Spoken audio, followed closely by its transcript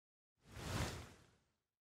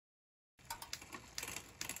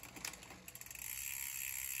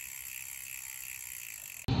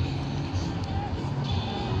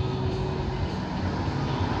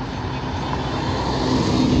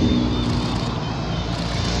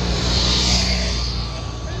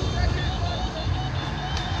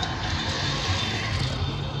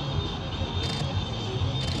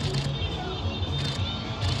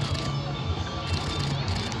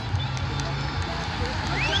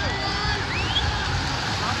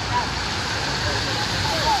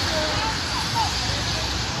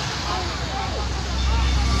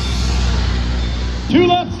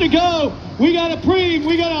We got a preem.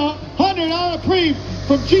 We got a $100 preem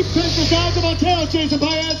from Jeep Chrysler Dodge of Ontario. Jason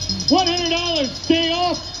Baez, $100. Stay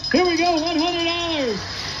off. Here we go,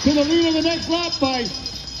 $100 to the lead of the next lap by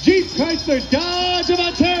Jeep Chrysler Dodge of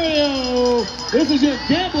Ontario. This is your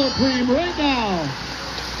gambler preem right now.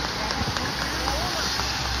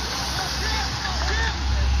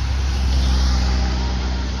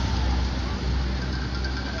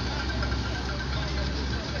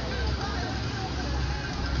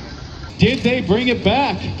 Did they bring it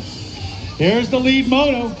back? Here's the lead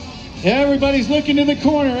moto. Everybody's looking to the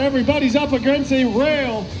corner. Everybody's up against a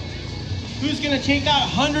rail. Who's gonna take out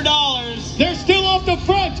 $100? They're still off the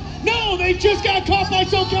front. No, they just got caught by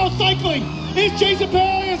SoCal Cycling. Is Jason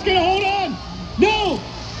Baez gonna hold on? No,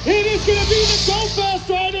 it is gonna be the Go Fast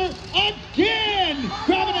rider again,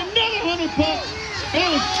 grabbing another $100.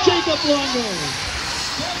 That was Jacob Longo.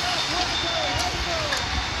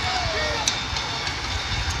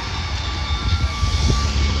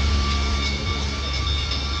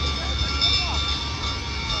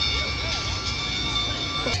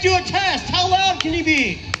 Do a test. How loud can he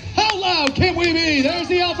be? How loud can we be? There's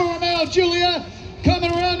the Alfa Romeo Giulia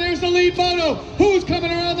coming around. There's the lead moto. Who's coming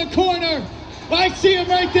around the corner? I see him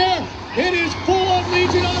right there. It is full on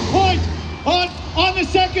Legion on point. On the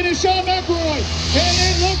second is Sean McElroy. And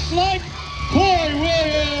it looks like Cory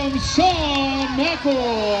Williams, Sean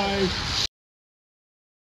McElroy.